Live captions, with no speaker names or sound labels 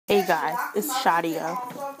Hey guys, it's Shadia,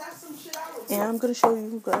 and I'm gonna show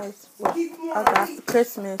you guys what I got for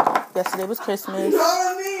Christmas. Yesterday was Christmas.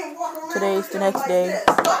 Today's the next day,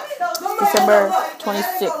 December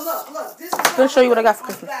 26th. I'm gonna show you what I got for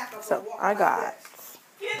Christmas. So I got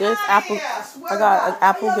this Apple. I got an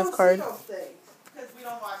Apple gift card,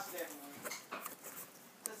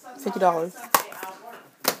 $50.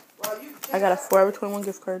 I got a Forever 21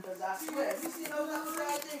 gift card.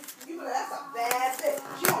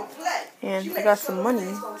 And I got some money.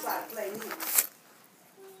 Then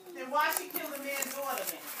why she kill the man's daughter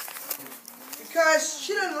then? Because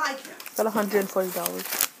she didn't like him. Got $140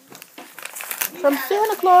 from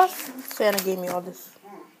Santa Claus. Santa gave me all this.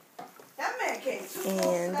 That man came too And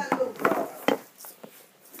close to that little girl.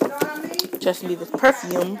 You know what I mean? just need this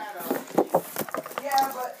perfume.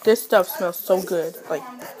 Yeah, but This stuff smells so good. Like,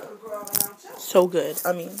 so good.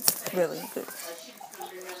 I mean, really good.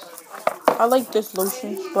 I like this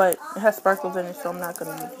lotion, but it has sparkles in it, so I'm not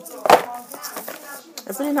going to use it.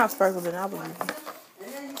 If it didn't have sparkles in it, I would use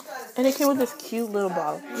it. And it came with this cute little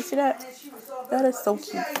bottle. You see that? That is so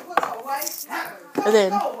cute. And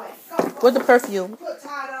then, with the perfume,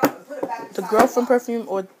 the girlfriend perfume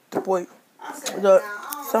or the boy, the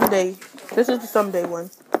someday, this is the someday one.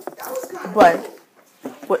 But,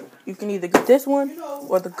 what you can either get this one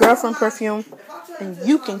or the girlfriend perfume, and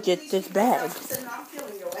you can get this bag.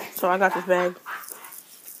 So I got this bag.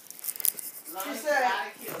 She said,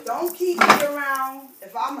 don't keep me around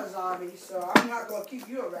if I'm a zombie, so I'm not going to keep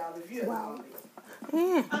you around if you're a zombie. I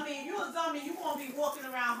mean, if you're a zombie, you won't be walking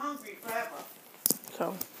around hungry forever.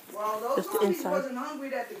 So, Well, those just the zombies inside. wasn't hungry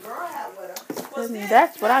that the girl had with her. And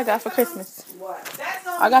that's what I got for Christmas. What?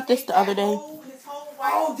 I got this the other day.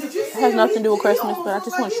 Oh, did you see It has him? nothing to do with He Christmas, almost but I looked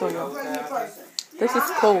just like want to show he was you. a crazy person. This is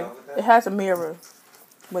cool. It has a mirror.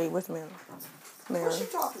 Wait, what's the mirror? Mirror. Who's she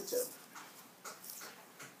talking to?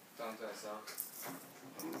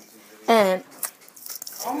 And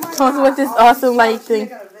Oh my comes God. with this Oh, awesome light she's thing.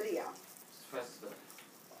 making a video.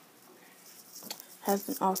 Has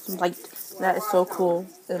an awesome light. That is so cool.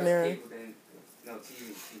 The mirror.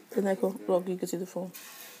 Isn't that cool? Look, you can see the phone.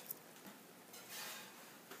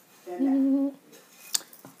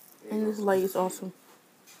 And this light is awesome.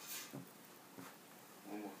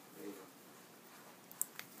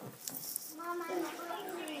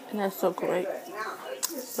 And that's so cool, right?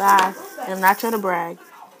 Bye. And I'm not trying to brag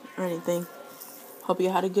or anything. Hope you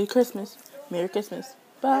had a good Christmas. Merry Christmas.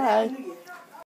 Bye.